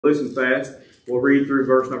Listen fast. We'll read through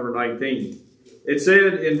verse number 19. It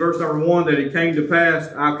said in verse number 1 that it came to pass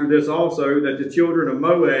after this also that the children of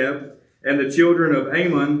Moab and the children of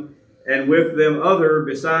Ammon and with them other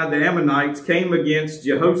beside the Ammonites came against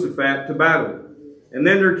Jehoshaphat to battle. And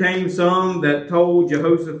then there came some that told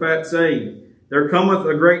Jehoshaphat, saying, There cometh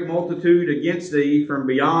a great multitude against thee from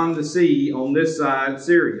beyond the sea on this side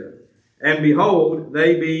Syria. And behold,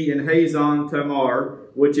 they be in Hazon Tamar,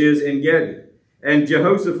 which is En Gedi. And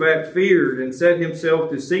Jehoshaphat feared and set himself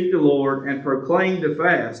to seek the Lord and proclaimed a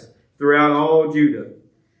fast throughout all Judah.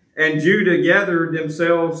 And Judah gathered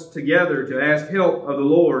themselves together to ask help of the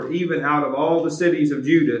Lord, even out of all the cities of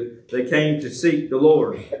Judah they came to seek the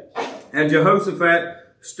Lord. And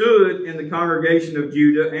Jehoshaphat stood in the congregation of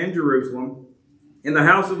Judah and Jerusalem in the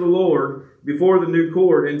house of the Lord before the new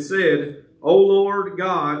court and said, O Lord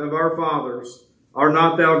God of our fathers, art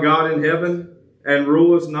not thou God in heaven? And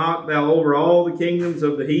rulest not thou over all the kingdoms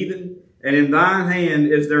of the heathen? And in thine hand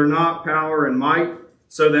is there not power and might,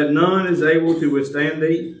 so that none is able to withstand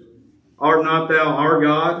thee? Art not thou our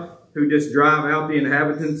God, who didst drive out the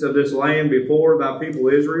inhabitants of this land before thy people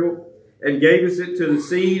Israel, and gavest it to the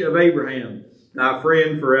seed of Abraham, thy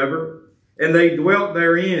friend forever? And they dwelt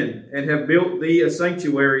therein, and have built thee a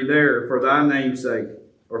sanctuary there for thy name's sake,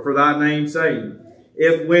 or for thy name's saying,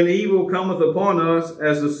 If when evil cometh upon us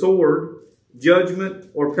as the sword, judgment,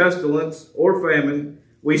 or pestilence, or famine,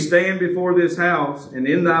 we stand before this house and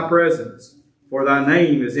in thy presence, for thy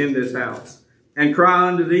name is in this house, and cry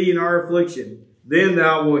unto thee in our affliction, then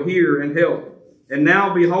thou wilt hear and help. And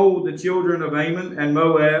now behold the children of Ammon and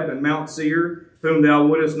Moab and Mount Seir, whom thou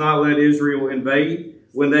wouldest not let Israel invade,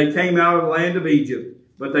 when they came out of the land of Egypt,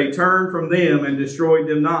 but they turned from them and destroyed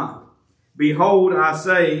them not. Behold, I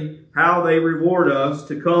say, how they reward us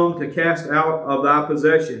to come to cast out of thy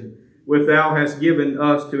possession, which thou hast given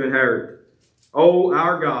us to inherit. O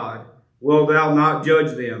our God, wilt thou not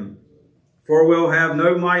judge them? For we'll have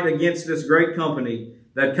no might against this great company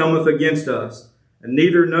that cometh against us, and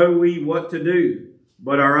neither know we what to do,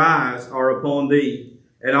 but our eyes are upon thee.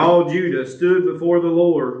 And all Judah stood before the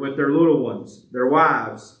Lord with their little ones, their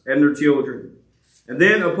wives, and their children. And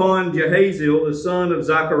then upon Jehaziel, the son of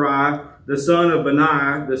Zechariah, the son of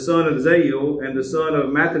Benaiah, the son of Zael, and the son of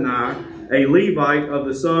Mattaniah, a Levite of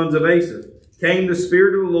the sons of Asaph, came the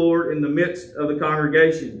Spirit of the Lord in the midst of the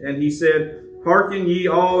congregation. And he said, Hearken ye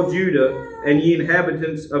all Judah, and ye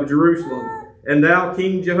inhabitants of Jerusalem, and thou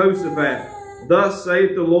King Jehoshaphat, thus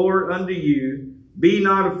saith the Lord unto you, Be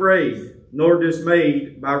not afraid, nor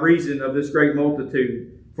dismayed by reason of this great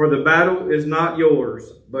multitude, for the battle is not yours,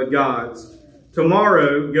 but God's.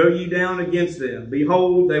 Tomorrow go ye down against them.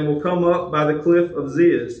 Behold, they will come up by the cliff of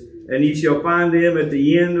Ziz, and ye shall find them at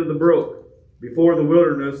the end of the brook, before the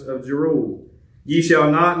wilderness of Jeruel. Ye shall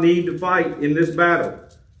not need to fight in this battle.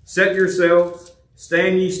 Set yourselves,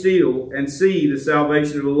 stand ye still, and see the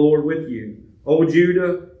salvation of the Lord with you. O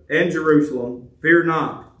Judah and Jerusalem, fear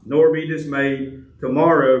not, nor be dismayed.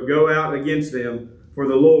 Tomorrow go out against them, for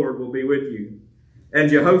the Lord will be with you. And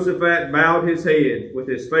Jehoshaphat bowed his head with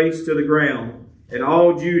his face to the ground, and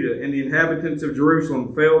all Judah and the inhabitants of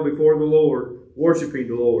Jerusalem fell before the Lord, worshiping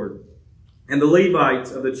the Lord. And the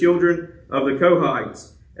Levites of the children of the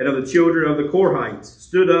Kohites and of the children of the Korhites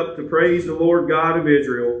stood up to praise the Lord God of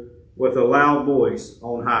Israel with a loud voice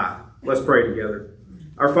on high. Let's pray together.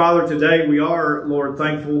 Our Father, today we are, Lord,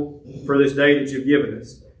 thankful for this day that you've given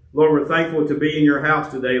us. Lord, we're thankful to be in your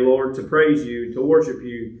house today, Lord, to praise you, to worship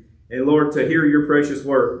you, and Lord, to hear your precious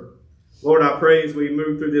word. Lord, I pray as we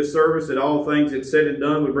move through this service that all things that's said and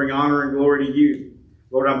done would bring honor and glory to you.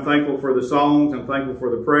 Lord, I'm thankful for the songs. I'm thankful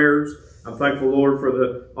for the prayers. I'm thankful, Lord, for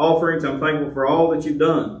the offerings. I'm thankful for all that you've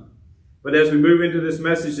done. But as we move into this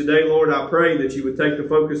message today, Lord, I pray that you would take the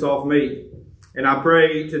focus off me. And I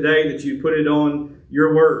pray today that you put it on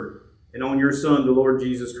your word and on your Son, the Lord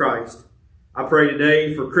Jesus Christ. I pray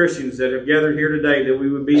today for Christians that have gathered here today that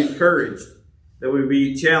we would be encouraged, that we would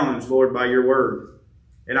be challenged, Lord, by your word.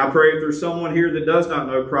 And I pray if there's someone here that does not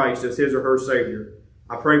know Christ as his or her Savior,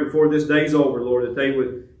 I pray before this day's over, Lord, that they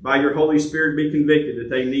would, by your Holy Spirit, be convicted that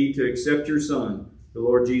they need to accept your Son, the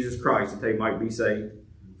Lord Jesus Christ, that they might be saved.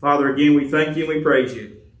 Father, again, we thank you and we praise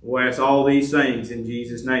you. We'll ask all these things in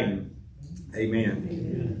Jesus' name. Amen.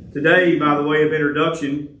 Amen. Today, by the way of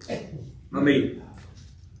introduction, let me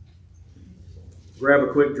grab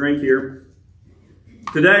a quick drink here.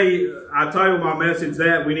 Today, I titled my message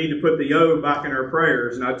that we need to put the O back in our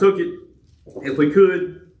prayers. And I took it, if we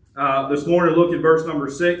could, this morning, look at verse number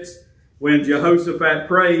 6. When Jehoshaphat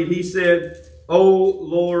prayed, he said, O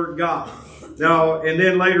Lord God. Now, and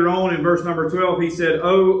then later on in verse number 12, he said,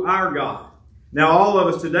 O our God. Now, all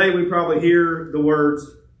of us today, we probably hear the words,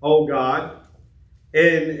 oh God.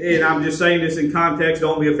 And I'm just saying this in context,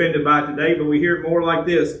 don't be offended by it today, but we hear it more like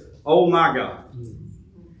this, oh my God.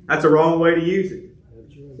 That's a wrong way to use it.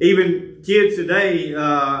 Even kids today,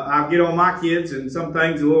 I get on my kids, and some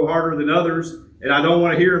things a little harder than others, and I don't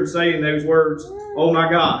want to hear them saying those words, oh my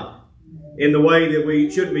God, in the way that we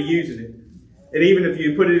shouldn't be using it. And even if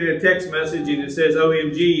you put it in a text message and it says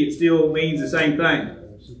OMG, it still means the same thing.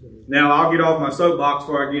 Now, I'll get off my soapbox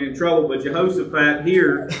before I get in trouble, but Jehoshaphat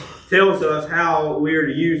here tells us how we are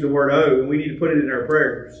to use the word O, and we need to put it in our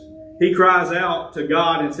prayers. He cries out to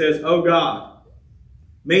God and says, oh God,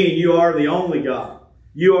 meaning you are the only God.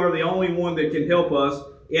 You are the only one that can help us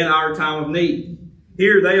in our time of need.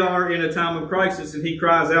 Here they are in a time of crisis, and he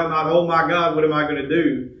cries out not, oh my God, what am I going to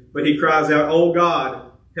do? But he cries out, oh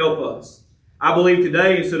God, help us. I believe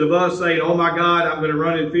today, instead of us saying, oh my God, I'm going to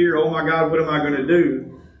run in fear, oh my God, what am I going to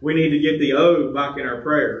do? We need to get the O back in our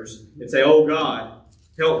prayers and say, oh God,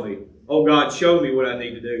 help me. Oh God, show me what I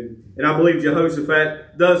need to do. And I believe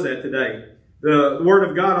Jehoshaphat does that today. The Word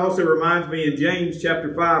of God also reminds me in James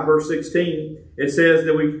chapter 5, verse 16, it says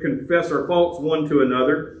that we confess our faults one to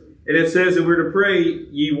another. And it says that we're to pray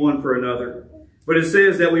ye one for another. But it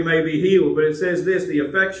says that we may be healed. But it says this, the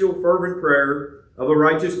effectual fervent prayer of a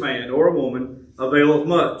righteous man or a woman availeth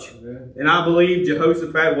much. Amen. And I believe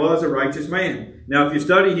Jehoshaphat was a righteous man. Now, if you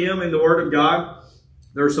study him in the Word of God,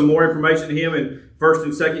 there's some more information to him in 1st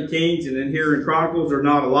and 2nd Kings, and then here in Chronicles, there's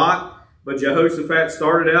not a lot. But Jehoshaphat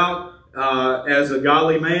started out as a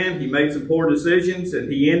godly man. He made some poor decisions,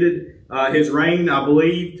 and he ended his reign, I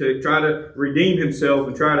believe, to try to redeem himself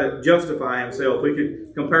and try to justify himself. We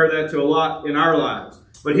could compare that to a lot in our lives.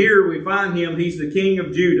 But here we find him, he's the king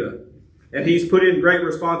of Judah, and he's put in great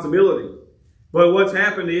responsibility. But what's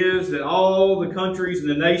happened is that all the countries and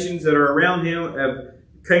the nations that are around him have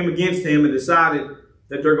came against him and decided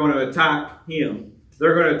that they're going to attack him.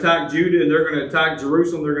 They're going to attack Judah, and they're going to attack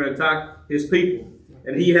Jerusalem. They're going to attack his people.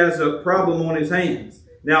 And he has a problem on his hands.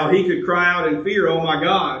 Now, he could cry out in fear, oh my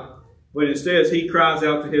God, but instead he cries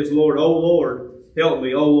out to his Lord, oh Lord, help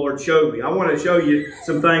me, oh Lord, show me. I want to show you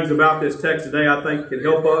some things about this text today I think can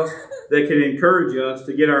help us, that can encourage us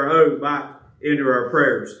to get our O back into our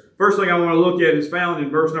prayers. First thing I want to look at is found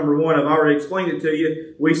in verse number 1. I've already explained it to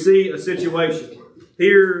you. We see a situation.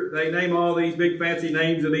 Here, they name all these big fancy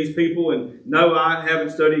names of these people, and no, I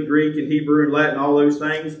haven't studied Greek and Hebrew and Latin, all those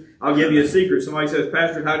things. I'll give you a secret. Somebody says,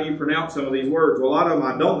 Pastor, how do you pronounce some of these words? Well, a lot of them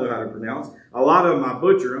I don't know how to pronounce. A lot of them I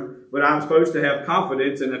butcher them, but I'm supposed to have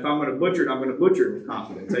confidence, and if I'm going to butcher it, I'm going to butcher it with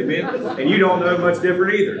confidence. Amen? And you don't know much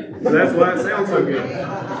different either. So that's why it sounds so good.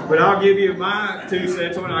 But I'll give you my 2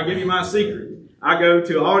 cents on it. I'll give you my secret. I go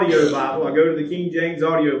to audio Bible. I go to the King James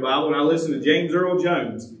audio Bible, and I listen to James Earl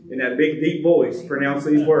Jones in that big, deep voice pronounce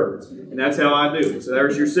these words. And that's how I do it. So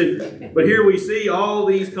there's your secret. But here we see all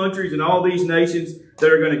these countries and all these nations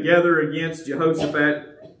that are going to gather against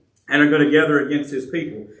Jehoshaphat and are going to gather against his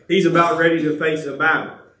people. He's about ready to face a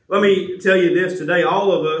battle. Let me tell you this today.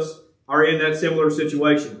 All of us are in that similar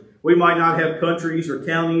situation. We might not have countries or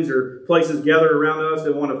counties or places gathered around us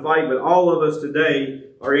that want to fight, but all of us today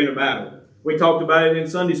are in a battle. We talked about it in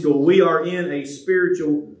Sunday school. We are in a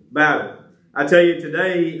spiritual battle. I tell you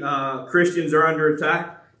today, Christians are under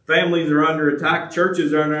attack. Families are under attack.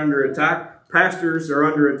 Churches are under attack. Pastors are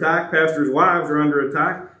under attack. Pastors' wives are under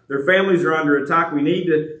attack. Their families are under attack. We need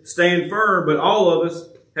to stand firm, but all of us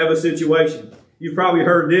have a situation. You've probably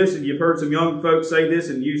heard this, and you've heard some young folks say this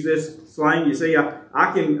and use this slang. You see,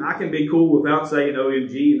 I can be cool without saying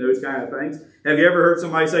OMG and those kind of things. Have you ever heard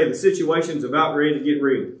somebody say the situation's about ready to get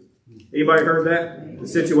real? Anybody heard that? The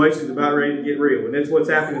situation's about ready to get real. And that's what's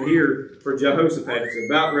happening here for Jehoshaphat. It's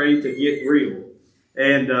about ready to get real.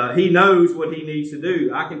 And he knows what he needs to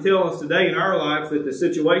do. I can tell us today in our lives that the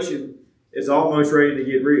situation is almost ready to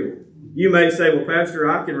get real. You may say, well, Pastor,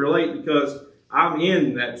 I can relate because I'm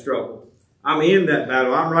in that struggle. I'm in that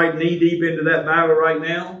battle. I'm right knee deep into that battle right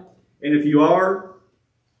now. And if you are,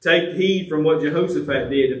 take heed from what Jehoshaphat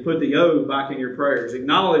did and put the O back in your prayers.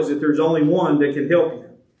 Acknowledge that there's only one that can help you.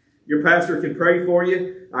 Your pastor can pray for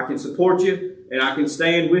you, I can support you, and I can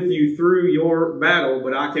stand with you through your battle,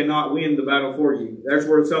 but I cannot win the battle for you. That's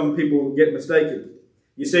where some people get mistaken.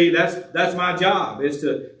 You see, that's my job, is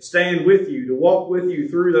to stand with you, to walk with you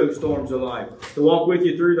through those storms of life, to walk with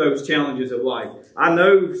you through those challenges of life. I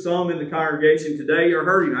know some in the congregation today are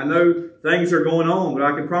hurting. I know things are going on, but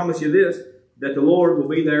I can promise you this, that the Lord will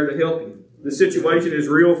be there to help you. The situation is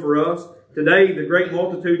real for us. Today, the great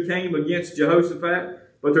multitude came against Jehoshaphat,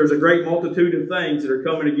 but there's a great multitude of things that are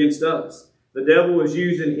coming against us. The devil is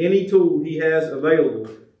using any tool he has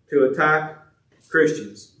available to attack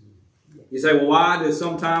Christians. You say, well, why does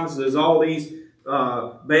sometimes there's all these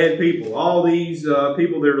bad people, all these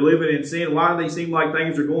people that are living in sin, why do they seem like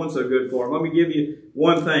things are going so good for them? Let me give you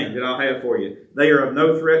one thing that I'll have for you. They are of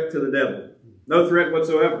no threat to the devil. No threat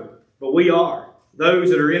whatsoever. But we are. Those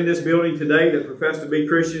that are in this building today that profess to be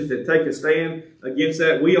Christians, that take a stand against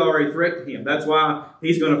that, we are a threat to him. That's why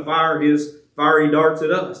he's going to fire his fiery darts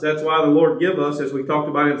at us. That's why the Lord give us, as we talked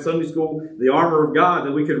about in Sunday school, the armor of God,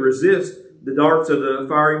 that we could resist the darts of the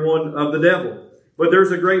fiery one of the devil. But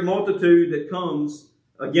there's a great multitude that comes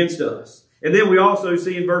against us. And then we also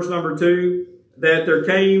see in verse number 2 that there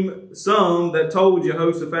came some that told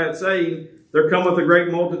Jehoshaphat, saying, there cometh a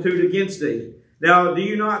great multitude against thee. Now, do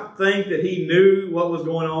you not think that he knew what was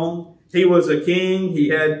going on? He was a king. He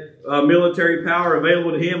had military power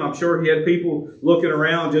available to him. I'm sure he had people looking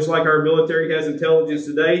around, just like our military has intelligence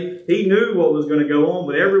today. He knew what was going to go on,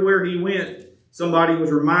 but everywhere he went, somebody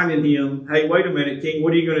was reminding him, hey, wait a minute, king,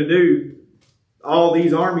 what are you going to do? All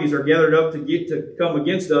these armies are gathered up to come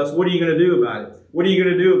against us. What are you going to do about it? What are you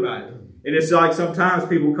going to do about it? And it's like sometimes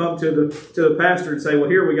people come to the pastor and say, well,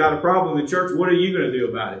 here we got a problem in church. What are you going to do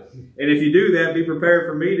about it? And if you do that, be prepared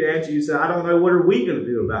for me to answer you and say, I don't know. What are we going to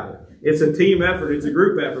do about it? It's a team effort. It's a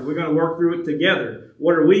group effort. We're going to work through it together.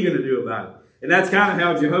 What are we going to do about it? And that's kind of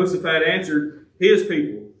how Jehoshaphat answered his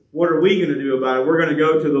people. What are we going to do about it? We're going to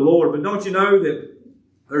go to the Lord. But don't you know that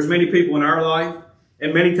there's many people in our life,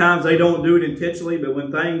 and many times they don't do it intentionally, but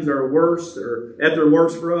when things are worse or at their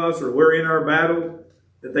worst for us, or we're in our battle,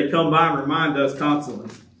 that they come by and remind us constantly.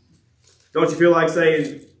 Don't you feel like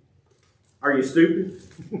saying, are you stupid?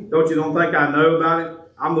 Don't think I know about it?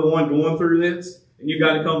 I'm the one going through this, and you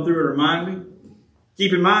got to come through and remind me.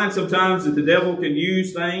 Keep in mind sometimes that the devil can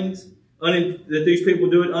use things, that these people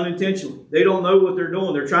do it unintentionally. They don't know what they're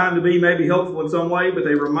doing. They're trying to be maybe helpful in some way, but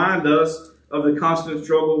they remind us of the constant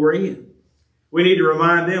struggle we're in. We need to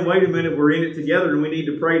remind them, wait a minute, we're in it together, and we need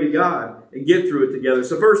to pray to God and get through it together.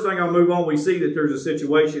 So first thing I'll move on, we see that there's a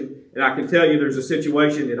situation, and I can tell you there's a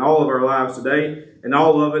situation in all of our lives today, and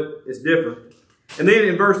all of it is different. And then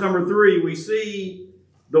in verse number 3, we see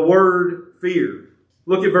the word fear.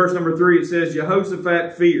 Look at verse number 3. It says,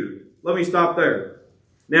 Jehoshaphat feared. Let me stop there.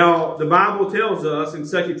 Now, the Bible tells us in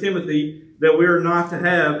 2 Timothy that we are not to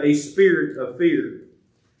have a spirit of fear.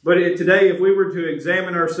 But today, if we were to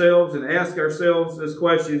examine ourselves and ask ourselves this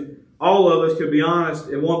question, all of us could be honest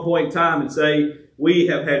at one point in time and say, we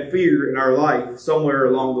have had fear in our life somewhere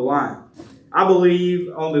along the line. I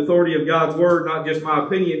believe on the authority of God's Word, not just my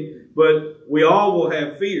opinion, but we all will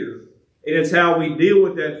have fear. And it's how we deal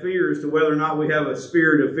with that fear as to whether or not we have a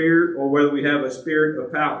spirit of fear or whether we have a spirit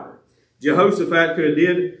of power. Jehoshaphat could have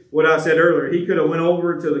did what I said earlier. He could have went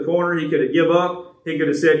over to the corner. He could have give up. He could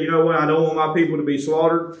have said, you know what, I don't want my people to be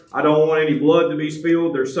slaughtered. I don't want any blood to be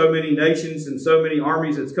spilled. There's so many nations and so many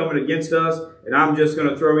armies that's coming against us, and I'm just going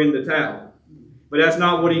to throw in the towel. But that's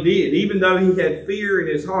not what he did. Even though he had fear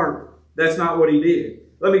in his heart, that's not what he did.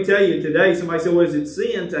 Let me tell you today, somebody said, well, is it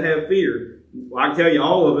sin to have fear? Well, I can tell you,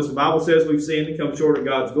 all of us, the Bible says we've sinned and come short of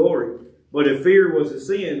God's glory. But if fear was a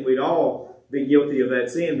sin, we'd all be guilty of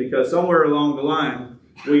that sin, because somewhere along the line,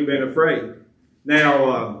 we've been afraid.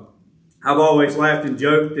 Now, I've always laughed and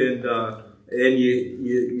joked, and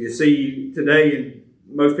you see today, and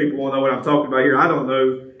most people will know what I'm talking about here. I don't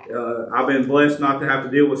know. I've been blessed not to have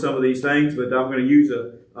to deal with some of these things, but I'm going to use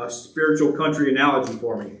a spiritual country analogy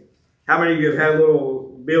for me. How many of you have had a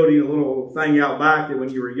little building, a little thing out back that when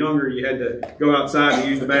you were younger you had to go outside to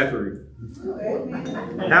use the bathroom?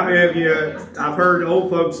 How many of you, I've heard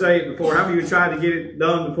old folks say it before, how many of you tried to get it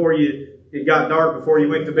done before it got dark, before you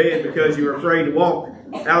went to bed, because you were afraid to walk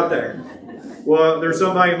out there? Well, there's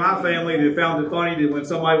somebody in my family that found it funny that when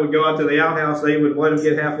somebody would go out to the outhouse, they would let them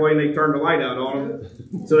get halfway and they'd turn the light out on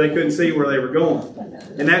them so they couldn't see where they were going.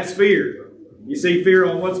 And that's fear. You see fear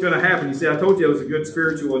on what's going to happen. You see, I told you it was a good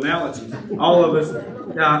spiritual analogy. All of us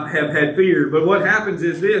have had fear. But what happens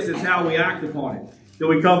is this, is how we act upon it. Do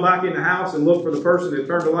we come back in the house and look for the person that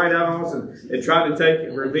turned the light out on us and try to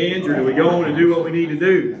take revenge, or do we go on and do what we need to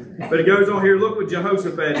do? But it goes on here, look what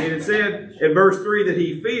Jehoshaphat did. It said in verse 3 that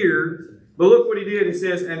he feared. But look what he did. It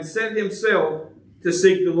says, and set himself to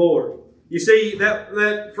seek the Lord. You see,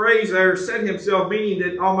 that phrase there, set himself, meaning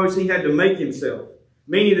that almost he had to make himself.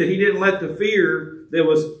 Meaning that he didn't let the fear that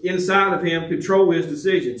was inside of him control his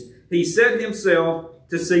decisions. He set himself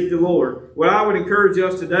to seek the Lord. What I would encourage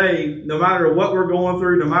us today, no matter what we're going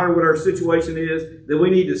through, no matter what our situation is, that we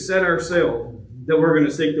need to set ourselves that we're going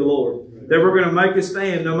to seek the Lord. That we're going to make a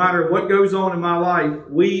stand. No matter what goes on in my life,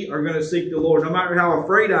 we are going to seek the Lord. No matter how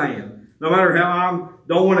afraid I am. No matter how I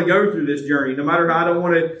don't want to go through this journey, no matter how I don't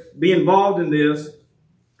want to be involved in this,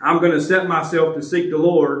 I'm going to set myself to seek the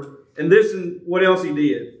Lord. And listen what else he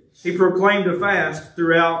did. he proclaimed a fast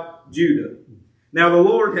throughout Judah. Now the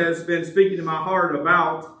Lord has been speaking to my heart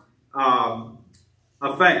about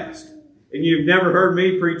a fast. And you've never heard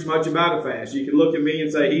me preach much about a fast. You can look at me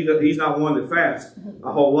and say, he's not one that fasts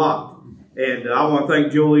a whole lot. And I want to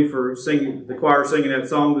thank Julie for singing, the choir singing that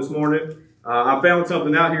song this morning. I found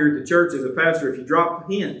something out here at the church as a pastor. If you drop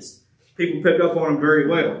hints, people pick up on them very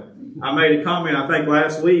well. I made a comment, I think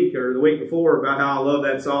last week or the week before, about how I love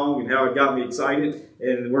that song and how it got me excited.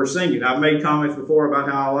 And we're singing. I've made comments before about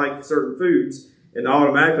how I like certain foods. And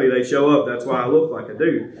automatically they show up. That's why I look like I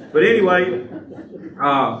do. But anyway,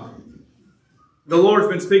 the Lord's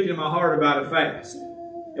been speaking to my heart about a fast.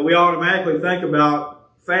 And we automatically think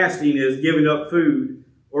about fasting as giving up food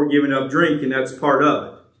or giving up drink, and that's part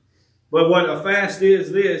of it. But what a fast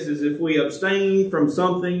is if we abstain from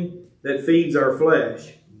something that feeds our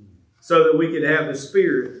flesh so that we could have the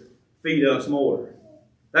Spirit feed us more.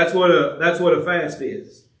 That's what a fast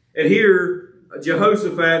is. And here,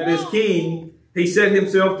 Jehoshaphat, this king, he set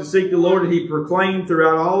himself to seek the Lord, and he proclaimed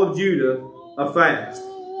throughout all of Judah a fast.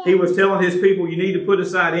 He was telling his people, you need to put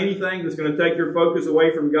aside anything that's going to take your focus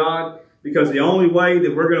away from God, because the only way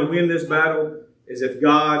that we're going to win this battle is if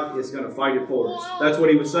God is going to fight it for us. That's what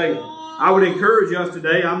he was saying. I would encourage us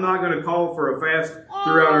today, I'm not going to call for a fast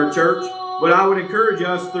throughout our church, but I would encourage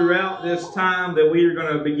us throughout this time that we are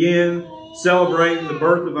going to begin celebrating the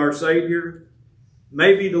birth of our Savior.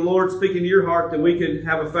 Maybe the Lord's speaking to your heart that we could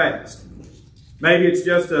have a fast. Maybe it's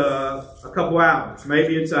just a couple hours.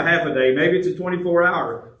 Maybe it's a half a day. Maybe it's a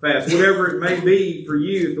 24-hour fast. Whatever it may be for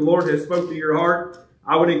you, if the Lord has spoke to your heart,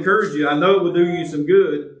 I would encourage you. I know it will do you some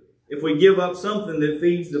good if we give up something that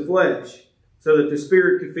feeds the flesh so that the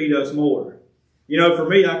Spirit could feed us more. You know, for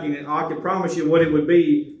me, I can promise you what it would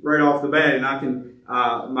be right off the bat. And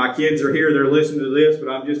my kids are here, they're listening to this, but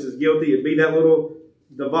I'm just as guilty. It'd be that little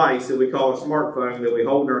device that we call a smartphone that we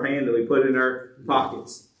hold in our hand, that we put in our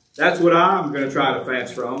pockets. That's what I'm going to try to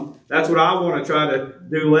fast from. That's what I want to try to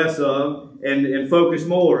do less of and focus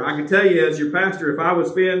more. I can tell you as your pastor, if I would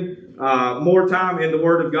spend more time in the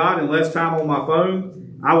Word of God and less time on my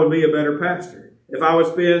phone, I would be a better pastor. If I would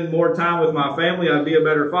spend more time with my family, I'd be a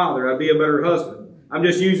better father. I'd be a better husband. I'm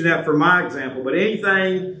just using that for my example. But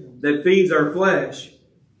anything that feeds our flesh,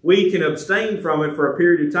 we can abstain from it for a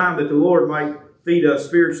period of time that the Lord might feed us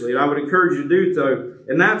spiritually. And I would encourage you to do so.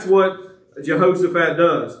 And that's what Jehoshaphat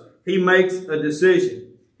does. He makes a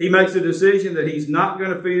decision. He makes a decision that he's not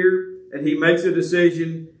going to fear, and he makes a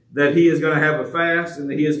decision that he is going to have a fast and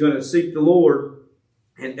that he is going to seek the Lord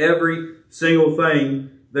in every single thing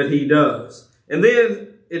that he does. And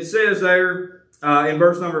then it says there in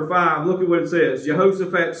verse number 5, look at what it says.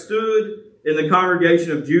 Jehoshaphat stood in the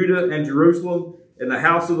congregation of Judah and Jerusalem in the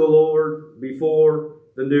house of the Lord before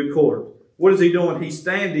the new court. What is he doing? He's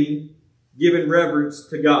standing, giving reverence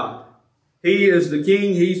to God. He is the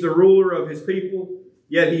king. He's the ruler of his people.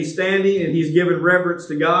 Yet he's standing and he's giving reverence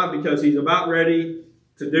to God because he's about ready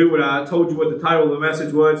to do what I told you what the title of the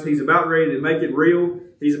message was. He's about ready to make it real.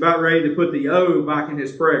 He's about ready to put the O back in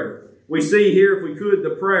his prayer. We see here, if we could,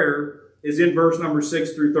 the prayer is in verse number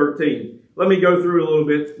 6 through 13. Let me go through a little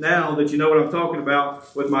bit now that you know what I'm talking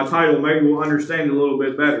about with my title. Maybe we'll understand it a little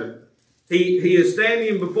bit better. He is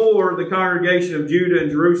standing before the congregation of Judah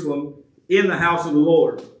and Jerusalem in the house of the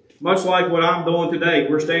Lord. Much like what I'm doing today.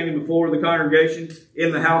 We're standing before the congregation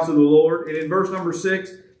in the house of the Lord. And in verse number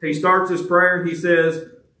 6, he starts his prayer and he says,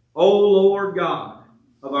 O Lord God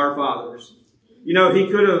of our fathers. You know, he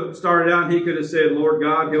could have started out and he could have said, Lord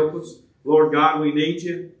God, help us. Lord God, we need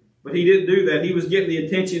you. But he didn't do that. He was getting the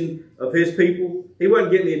attention of his people. He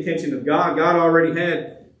wasn't getting the attention of God. God already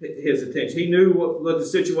had his attention. He knew what the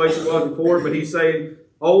situation was before, but he's saying,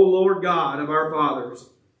 O Lord God of our fathers,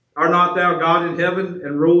 are not thou God in heaven,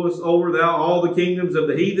 and rulest over thou all the kingdoms of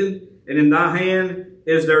the heathen? And in thy hand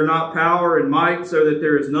is there not power and might, so that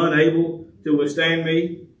there is none able to withstand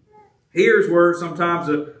me? Here's where sometimes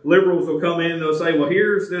the liberals will come in and they'll say, well,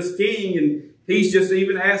 here's this king, and he's just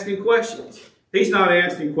even asking questions. He's not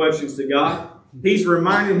asking questions to God. He's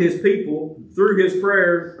reminding his people through his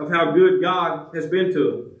prayer of how good God has been to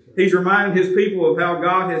him. He's reminding his people of how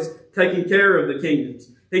God has taken care of the kingdoms.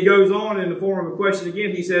 He goes on in the form of a question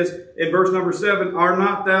again. He says in verse number 7, Are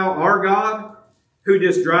not thou our God, who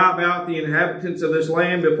didst drive out the inhabitants of this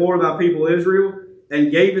land before thy people Israel, and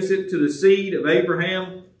gavest it to the seed of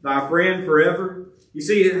Abraham, thy friend forever? You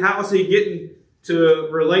see, how is he getting to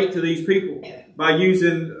relate to these people? By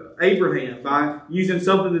using Abraham, by using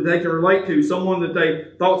something that they can relate to, someone that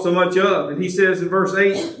they thought so much of. And he says in verse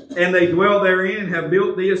 8, And they dwell therein, have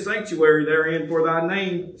built thee a sanctuary therein for thy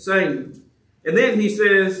name's sake. And then he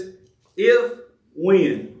says,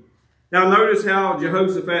 when. Now notice how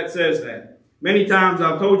Jehoshaphat says that. Many times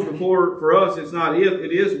I've told you before, for us it's not if,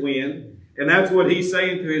 it is when. And that's what he's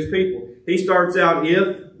saying to his people. He starts out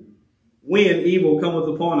when evil cometh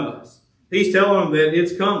upon us. He's telling them that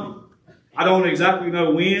it's coming. I don't exactly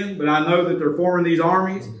know when, but I know that they're forming these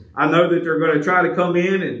armies. I know that they're going to try to come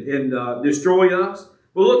in and destroy us.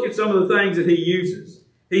 But look at some of the things that he uses.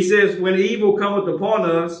 He says, when evil cometh upon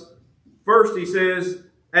us, first he says,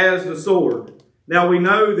 as the sword. Now we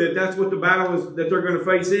know that that's what the battle is that they're going to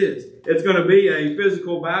face is. It's going to be a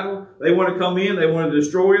physical battle. They want to come in. They want to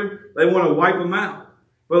destroy them. They want to wipe them out.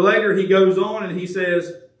 But later he goes on and he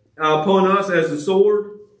says, upon us as the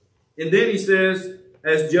sword. And then he says,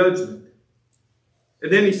 as judgment.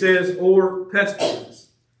 And then he says, or pestilence.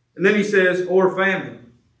 And then he says, or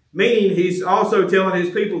famine. Meaning he's also telling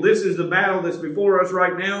his people, this is the battle that's before us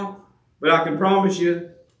right now. But I can promise you,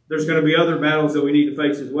 there's going to be other battles that we need to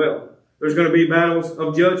face as well. There's going to be battles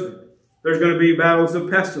of judgment. There's going to be battles of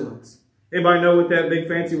pestilence. Anybody know what that big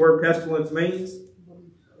fancy word pestilence means?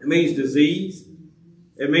 It means disease.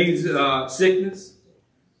 It means sickness.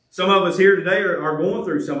 Some of us here today are going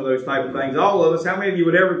through some of those type of things. All of us. How many of you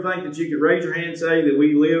would ever think that you could raise your hand and say that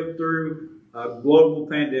we lived through a global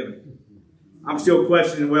pandemic? I'm still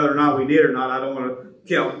questioning whether or not we did or not. I don't want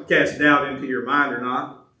to cast doubt into your mind or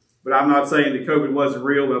not. But I'm not saying that COVID wasn't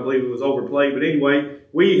real, but I believe it was overplayed. But anyway,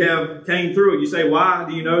 we have came through it. You say, why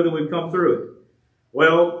do you know that we've come through it?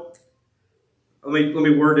 Well, let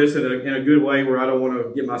me word this in a good way where I don't want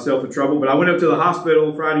to get myself in trouble. But I went up to the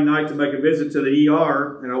hospital Friday night to make a visit to the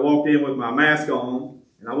ER, and I walked in with my mask on,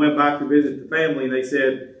 and I went back to visit the family, and they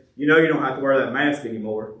said, you know, you don't have to wear that mask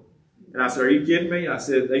anymore. And I said, are you kidding me?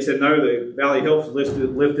 They said, no, the Valley Health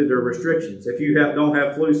lifted their restrictions. If you don't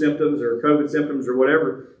have flu symptoms or COVID symptoms or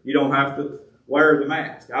whatever, you don't have to wear the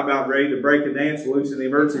mask. I'm about ready to break a dance loose in the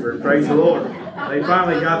emergency room. Praise the Lord. They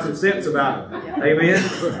finally got some sense about it.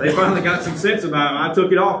 Amen. They finally got some sense about it. I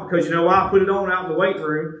took it off because you know why? I put it on out in the waiting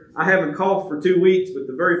room. I haven't coughed for 2 weeks, but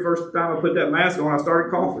the very first time I put that mask on, I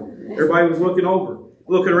started coughing. Everybody was looking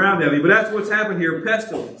around at me. But that's what's happened here,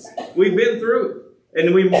 pestilence. We've been through it.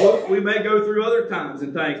 And we may go through other times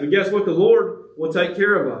and things. But guess what? The Lord will take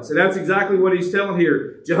care of us. And that's exactly what he's telling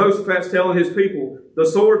here. Jehoshaphat's telling his people, the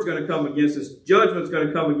sword's going to come against us. Judgment's going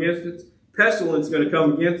to come against us. Pestilence is going to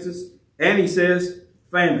come against us. And he says,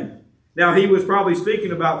 famine. Now, he was probably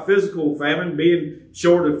speaking about physical famine, being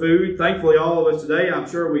short of food. Thankfully, all of us today, I'm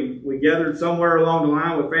sure we gathered somewhere along the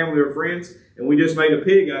line with family or friends, and we just made a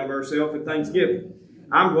pig out of ourselves at Thanksgiving.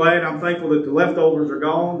 I'm thankful that the leftovers are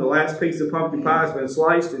gone. The last piece of pumpkin pie has been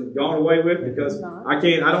sliced and gone away with because I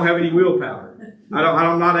don't have any willpower.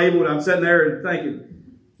 I'm not able to, I'm sitting there and thinking,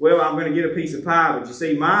 well, I'm going to get a piece of pie. But you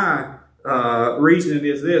see, my reasoning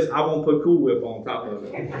is this: I won't put Cool Whip on top of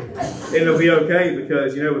it. And it'll be okay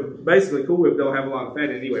because, you know, basically Cool Whip don't have a lot of fat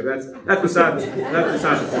in it anyway. That's beside the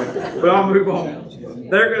point. But I'll move on.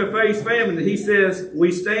 They're going to face famine. He says,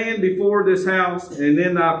 we stand before this house and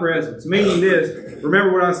in thy presence. Meaning this,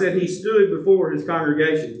 remember what I said, he stood before his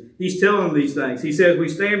congregation. He's telling them these things. He says, we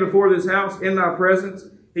stand before this house in thy presence.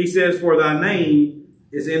 He says, for thy name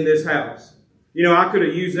is in this house. You know, I could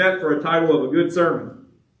have used that for a title of a good sermon.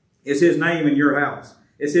 It's his name in your house.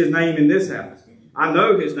 It's his name in this house. I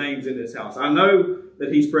know his name's in this house. I know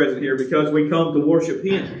that he's present here because we come to worship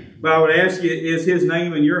him. But I would ask you, is his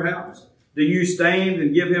name in your house? Do you stand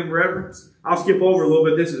and give him reverence? I'll skip over a little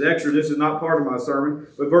bit. This is extra. This is not part of my sermon.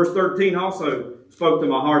 But verse 13 also spoke to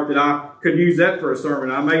my heart that I could use that for a sermon.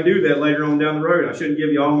 I may do that later on down the road. I shouldn't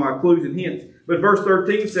give you all my clues and hints. But verse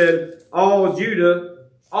 13 said, all Judah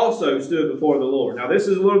also stood before the Lord. Now this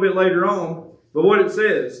is a little bit later on. But what it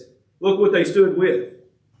says, look what they stood with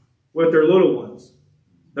their little ones,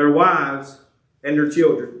 their wives, and their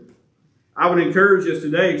children. I would encourage us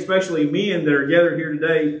today, especially men that are gathered here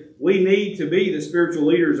today, we need to be the spiritual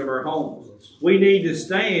leaders of our homes. We need to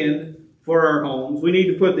stand for our homes. We need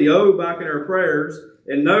to put the O back in our prayers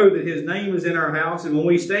and know that his name is in our house. And when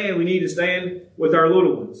we stand, we need to stand with our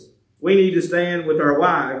little ones. We need to stand with our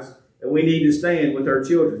wives, and we need to stand with our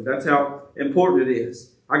children. That's how important it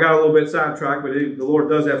is. I got a little bit sidetracked, but the Lord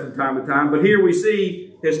does that from time to time. But here we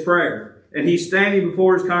see his prayer, and he's standing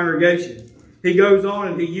before his congregation. He goes on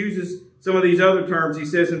and he uses some of these other terms. He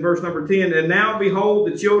says in verse number 10, and now behold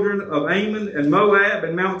the children of Ammon and Moab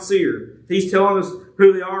and Mount Seir. He's telling us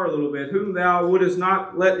who they are a little bit. Whom thou wouldest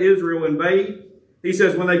not let Israel invade. He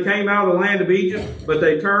says, when they came out of the land of Egypt, but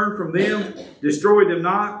they turned from them, destroyed them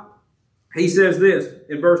not. He says this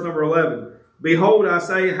in verse number 11, behold, I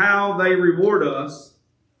say how they reward us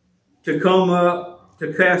to come up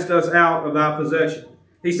to cast us out of thy possession.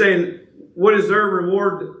 He's saying, what is their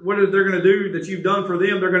reward? What are they going to do that you've done for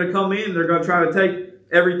them? They're going to come in. They're going to try to take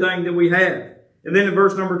everything that we have. And then in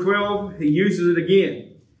verse number 12, he uses it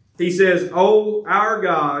again. He says, "O our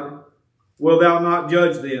God, will thou not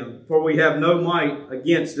judge them? For we have no might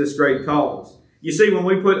against this great cause." You see, when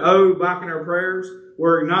we put "O" back in our prayers,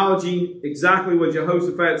 we're acknowledging exactly what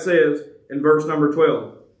Jehoshaphat says in verse number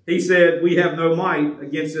 12. He said, "We have no might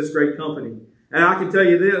against this great company." And I can tell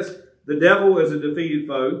you this, the devil is a defeated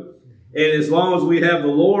foe. And as long as we have the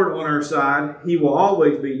Lord on our side, he will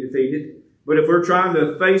always be defeated. But if we're trying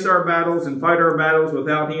to face our battles and fight our battles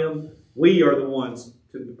without him, we are the ones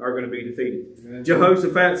who are going to be defeated. Amen.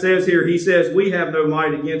 Jehoshaphat says here, he says, "We have no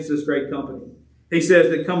might against this great company." He says,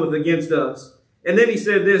 "that cometh against us." And then he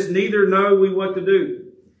said this, "Neither know we what to do."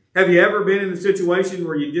 Have you ever been in a situation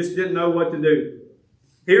where you just didn't know what to do?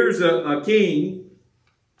 Here's a king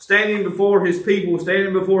standing before his people,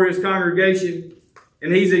 standing before his congregation,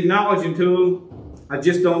 and he's acknowledging to them, "I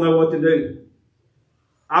just don't know what to do."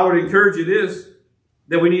 I would encourage you this,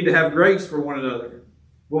 that we need to have grace for one another.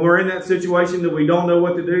 When we're in that situation that we don't know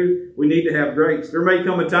what to do, we need to have grace. There may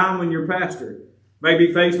come a time when your pastor may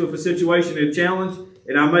be faced with a situation and a challenge,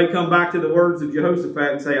 and I may come back to the words of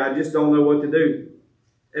Jehoshaphat and say, "I just don't know what to do."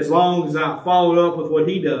 As long as I followed up with what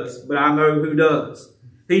he does, but I know who does.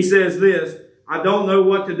 He says this, "I don't know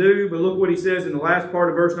what to do," but look what he says in the last part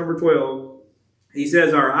of verse number 12. He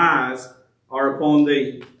says, "Our eyes are upon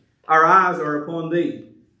thee." Our eyes are upon thee.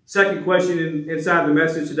 Second question inside the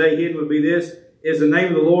message today hidden would be this: is the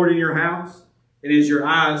name of the Lord in your house? And is your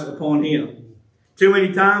eyes upon him? Too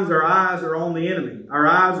many times our eyes are on the enemy. Our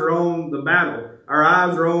eyes are on the battle. Our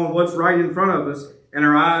eyes are on what's right in front of us, and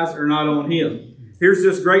our eyes are not on him. Here's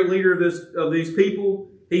this great leader of these people.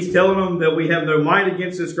 He's telling them that we have no might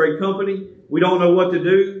against this great company. We don't know what to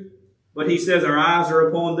do, but he says our eyes are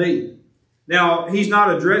upon thee. Now, he's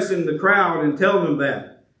not addressing the crowd and telling them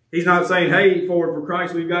that. He's not saying, "Hey, Forward for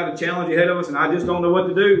Christ, we've got a challenge ahead of us, and I just don't know what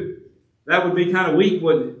to do." That would be kind of weak,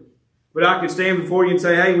 wouldn't it? But I could stand before you and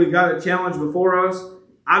say, "Hey, we've got a challenge before us.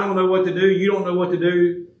 I don't know what to do. You don't know what to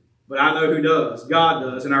do. But I know who does. God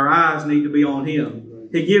does. And our eyes need to be on him."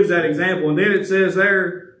 He gives that example. And then it says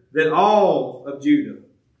there that all of Judah,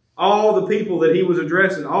 all the people that he was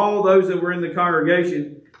addressing, all those that were in the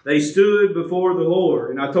congregation, they stood before the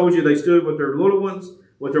Lord. And I told you they stood with their little ones,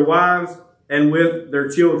 with their wives, and with their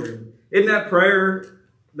children. Isn't that prayer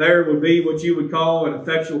there would be what you would call an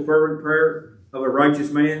effectual, fervent prayer of a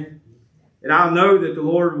righteous man? And I know that the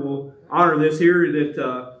Lord will honor this here,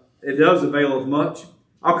 that it does avail of much.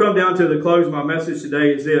 I'll come down to the close of my message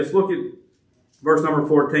today is this. Look at verse number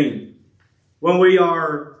 14. When we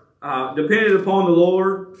are dependent upon the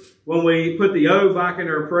Lord, when we put the O back in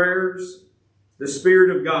our prayers, the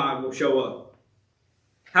Spirit of God will show up.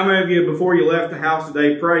 How many of you, before you left the house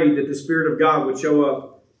today, prayed that the Spirit of God would show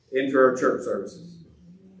up into our church services?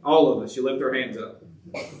 All of us. You lift our hands up.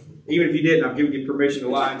 Even if you didn't, I'm giving you permission to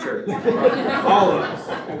lie in church. All of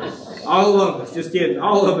us. All of us. Just kidding.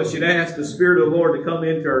 All of us should ask the Spirit of the Lord to come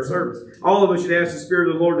into our service. All of us should ask the Spirit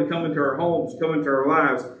of the Lord to come into our homes, come into our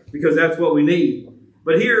lives, because that's what we need.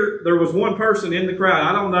 But here, there was one person in the crowd.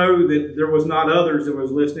 I don't know that there was not others that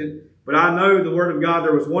was listening, but I know the Word of God,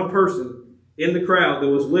 there was one person in the crowd that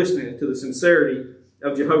was listening to the sincerity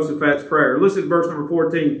of Jehoshaphat's prayer. Listen to verse number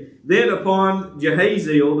 14. "Then upon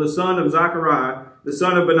Jehaziel, the son of Zechariah, the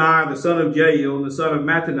son of Benaiah, the son of Jael, the son of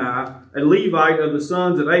Mattaniah, a Levite of the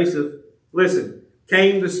sons of Asaph," listen,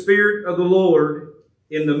 "came the Spirit of the Lord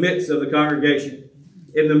in the midst of the congregation."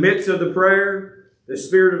 In the midst of the prayer, the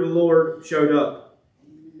Spirit of the Lord showed up.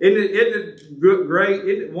 Isn't it great?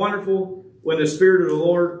 Isn't it wonderful when the Spirit of the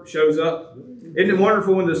Lord shows up? Isn't it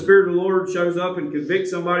wonderful when the Spirit of the Lord shows up and convicts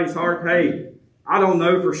somebody's heart? Hey, I don't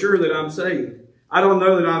know for sure that I'm saved. I don't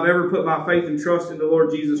know that I've ever put my faith and trust in the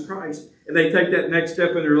Lord Jesus Christ. And they take that next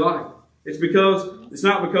step in their life. It's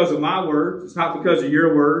not because of my words. It's not because of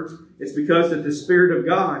your words. It's because that the Spirit of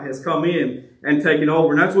God has come in and taken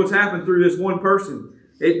over. And that's what's happened through this one person.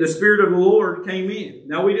 The Spirit of the Lord came in.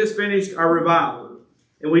 Now, we just finished our revival.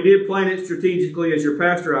 And we did plan it strategically. As your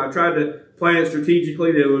pastor, I tried to plan it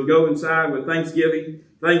strategically that it would go inside with thanksgiving,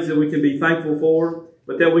 things that we can be thankful for,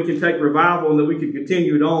 but that we can take revival and that we can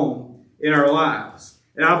continue it on in our lives.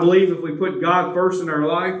 And I believe if we put God first in our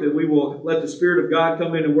life, that we will let the Spirit of God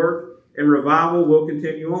come in and work, and revival will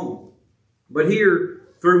continue on. But here,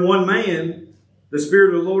 through one man, the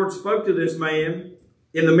Spirit of the Lord spoke to this man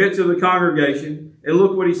in the midst of the congregation. And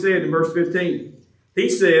look what he said in verse 15. He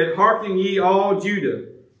said, "Hearken ye all Judah,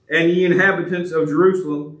 and ye inhabitants of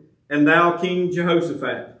Jerusalem, and thou King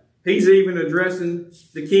Jehoshaphat." He's even addressing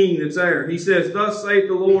the king that's there. He says, "Thus saith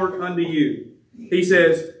the Lord unto you." He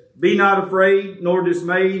says, Be not afraid nor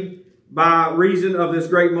dismayed by reason of this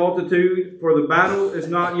great multitude, for the battle is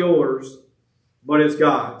not yours, but it's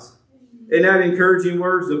God's. Isn't that encouraging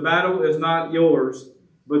words? The battle is not yours,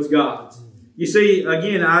 but it's God's. You see,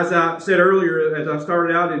 again, as I said earlier, as I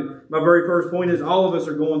started out, in my very first point is all of us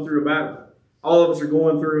are going through a battle. All of us are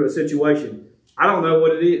going through a situation. I don't know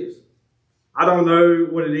what it is. I don't know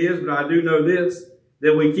what it is, but I do know this,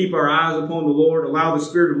 that we keep our eyes upon the Lord, allow the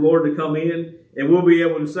Spirit of the Lord to come in, and we'll be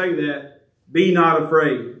able to say that, be not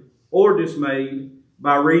afraid or dismayed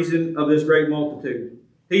by reason of this great multitude.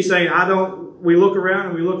 He's saying, we look around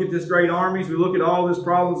and we look at this great armies, we look at all this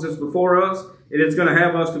problems that's before us, and it's going to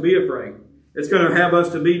have us to be afraid. It's going to have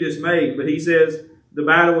us to be dismayed. But he says, the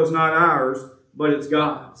battle is not ours, but it's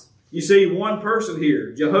God's. You see, one person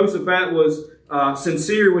here, Jehoshaphat was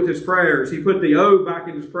sincere with his prayers. He put the O back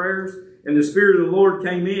in his prayers, and the Spirit of the Lord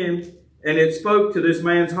came in, and it spoke to this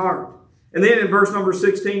man's heart. And then in verse number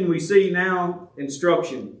 16, we see now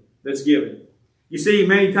instruction that's given. You see,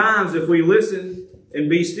 many times if we listen and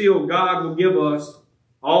be still, God will give us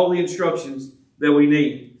all the instructions that we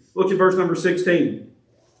need. Look at verse number 16.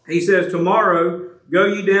 He says, tomorrow go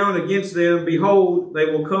ye down against them. Behold, they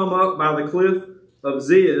will come up by the cliff of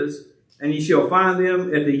Ziz, and ye shall find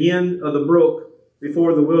them at the end of the brook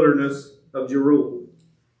before the wilderness of Jeruel.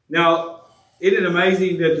 Now, isn't it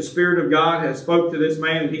amazing that the Spirit of God has spoke to this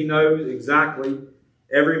man and he knows exactly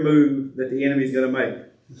every move that the enemy is going to make?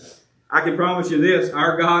 I can promise you this,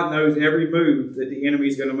 our God knows every move that the enemy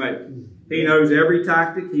is going to make. He knows every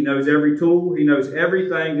tactic. He knows every tool. He knows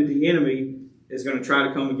everything that the enemy is going to try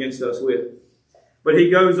to come against us with. But he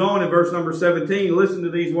goes on in verse number 17, listen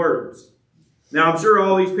to these words. Now, I'm sure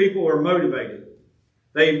all these people are motivated.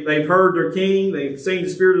 They've heard their king. They've seen the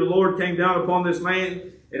Spirit of the Lord came down upon this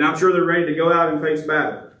man. And I'm sure they're ready to go out and face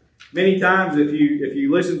battle. Many times if you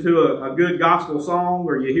listen to a good gospel song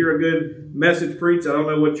or you hear a good message preached, I don't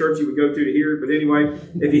know what church you would go to hear it, but anyway,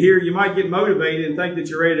 if you hear it, you might get motivated and think that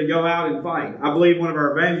you're ready to go out and fight. I believe one of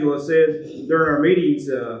our evangelists said during our meetings,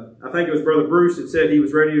 I think it was Brother Bruce that said he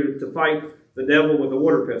was ready to fight the devil with a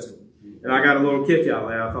water pistol. And I got a little kick out of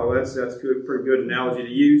that. I thought that's a pretty good analogy to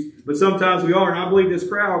use. But sometimes we are, and I believe this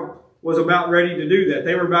crowd was about ready to do that.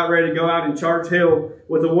 They were about ready to go out and charge hell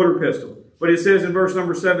with a water pistol. But it says in verse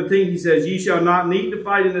number 17, he says, ye shall not need to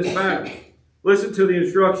fight in this battle. Listen to the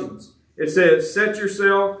instructions. It says, set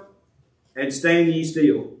yourself and stand ye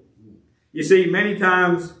still. You see, many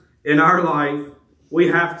times in our life, we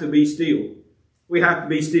have to be still. We have to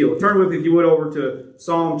be still. Turn with me, if you would, over to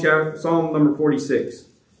Psalm number 46.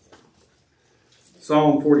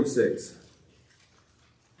 Psalm 46.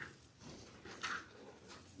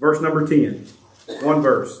 Verse number 10. One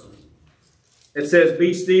verse. It says,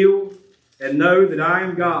 be still and know that I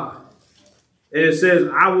am God. And it says,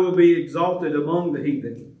 I will be exalted among the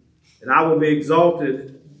heathen, and I will be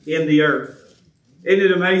exalted in the earth. Isn't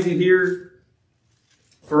it amazing here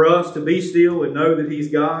for us to be still and know that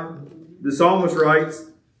he's God? The psalmist writes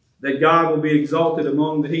that God will be exalted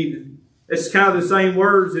among the heathen. It's kind of the same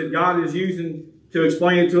words that God is using to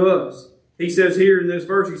explain it to us. He says here in this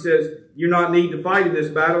verse, he says, you not need to fight in this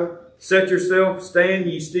battle. Set yourself, stand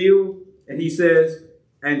ye still. And he says,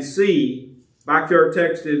 and see, back to our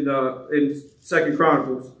text in 2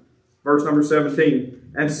 Chronicles, verse number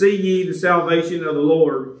 17, and see ye the salvation of the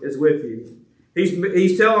Lord is with you.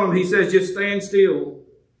 He's telling them, he says, just stand still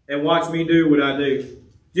and watch me do what I do.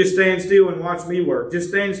 Just stand still and watch me work. Just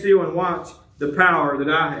stand still and watch the power that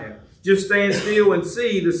I have. Just stand still and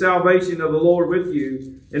see the salvation of the Lord with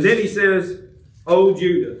you. And then he says, O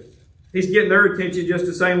Judah. He's getting their attention just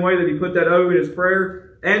the same way that he put that O in his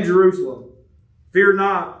prayer. And Jerusalem. Fear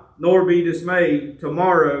not, nor be dismayed.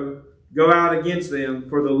 Tomorrow go out against them,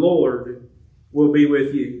 for the Lord will be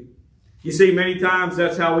with you. You see, many times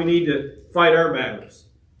that's how we need to fight our battles.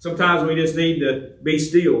 Sometimes we just need to be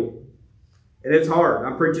still. And it's hard.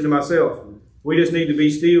 I'm preaching to myself. We just need to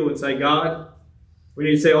be still and say, God, we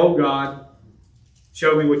need to say, oh God,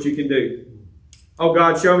 show me what you can do. Oh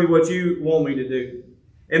God, show me what you want me to do.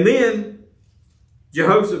 And then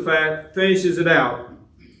Jehoshaphat finishes it out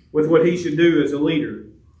with what he should do as a leader.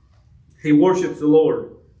 He worships the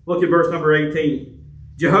Lord. Look at verse number 18.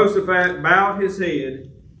 Jehoshaphat bowed his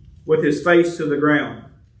head with his face to the ground.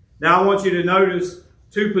 Now I want you to notice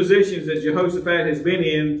two positions that Jehoshaphat has been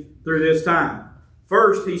in through this time.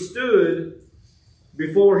 First, he stood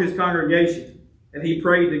before his congregation and he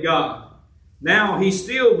prayed to God. Now he's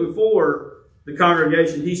still before the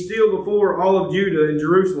congregation. He's still before all of Judah and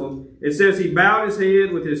Jerusalem. It says he bowed his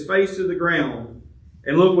head with his face to the ground.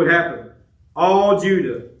 And look what happened. All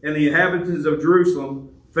Judah and the inhabitants of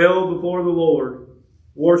Jerusalem fell before the Lord,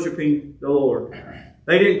 worshiping the Lord.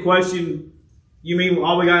 They didn't question, you mean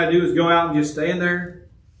all we got to do is go out and just stand there?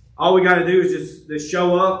 All we got to do is just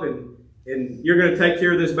show up and you're going to take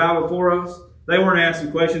care of this battle for us? They weren't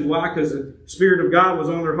asking questions. Why? Because the Spirit of God was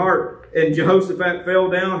on their heart. And Jehoshaphat fell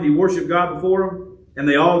down. He worshiped God before them. And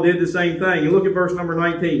they all did the same thing. And look at verse number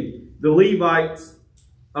 19. The Levites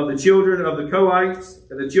of the children of the Kohites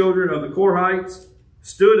and the children of the Korhites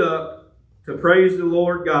stood up to praise the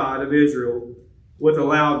Lord God of Israel with a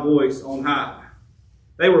loud voice on high.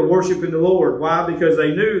 They were worshiping the Lord. Why? Because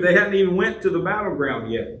they knew they hadn't even went to the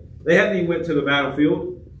battleground yet. They hadn't even went to the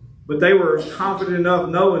battlefield. But they were confident enough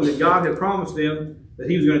knowing that God had promised them that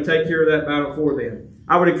He was going to take care of that battle for them.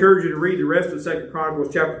 I would encourage you to read the rest of 2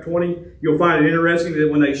 Chronicles chapter 20. You'll find it interesting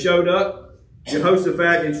that when they showed up,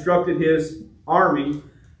 Jehoshaphat instructed his army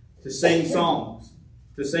to sing songs,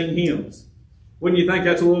 to sing hymns. Wouldn't you think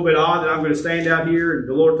that's a little bit odd that I'm going to stand out here and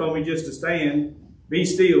the Lord told me just to stand, be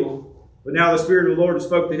still, but now the Spirit of the Lord has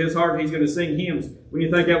spoke to his heart and He's going to sing hymns? Wouldn't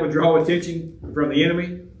you think that would draw attention from the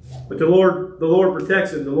enemy? But the Lord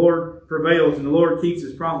protects him, the Lord prevails, and the Lord keeps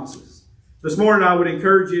His promises. This morning I would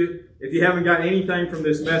encourage you, if you haven't got anything from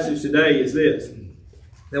this message today, is this,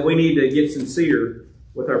 that we need to get sincere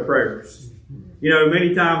with our prayers. You know,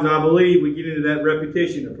 many times I believe we get into that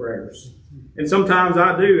repetition of prayers. And sometimes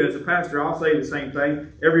I do. As a pastor, I'll say the same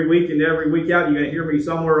thing. Every week and every week out, you're going to hear me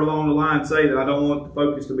somewhere along the line say that I don't want the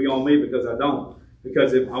focus to be on me, because I don't.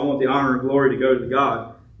 Because I want the honor and glory to go to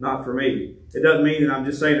God, not for me. It doesn't mean that I'm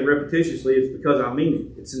just saying it repetitiously. It's because I mean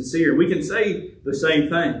it. It's sincere. We can say the same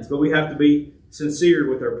things, but we have to be sincere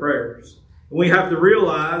with our prayers. And we have to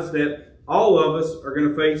realize that all of us are going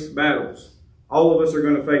to face battles. All of us are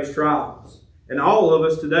going to face trials. And all of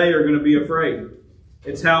us today are going to be afraid.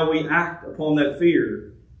 It's how we act upon that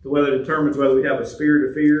fear to whether it determines whether we have a spirit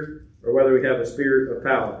of fear or whether we have a spirit of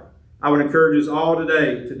power. I would encourage us all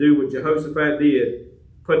today to do what Jehoshaphat did.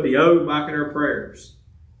 Put the O back in our prayers.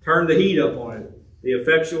 Turn the heat up on it. The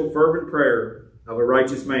effectual, fervent prayer of a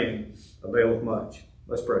righteous man availeth much.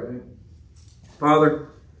 Let's pray. Father,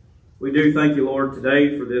 we do thank you, Lord,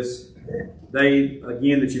 today for this day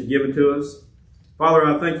again that you've given to us. Father,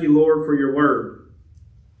 I thank you, Lord, for your word.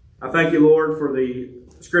 I thank you, Lord, for the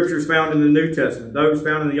scriptures found in the New Testament, those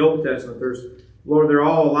found in the Old Testament. Lord, they're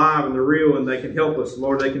all alive and they're real, and they can help us.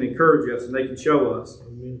 Lord, they can encourage us and they can show us.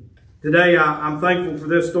 Amen. Today, I'm thankful for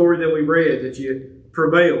this story that we read, that you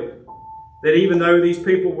prevailed. That even though these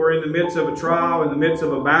people were in the midst of a trial, in the midst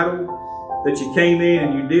of a battle, that you came in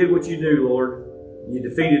and you did what you do, Lord. You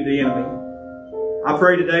defeated the enemy. I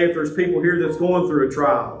pray today if there's people here that's going through a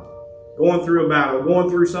trial, going through a battle,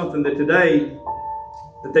 going through something, that today,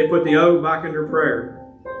 that they put the O back in their prayer.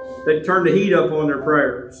 They turn the heat up on their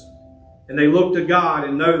prayers. And they look to God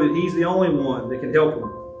and know that He's the only one that can help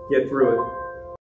them get through it.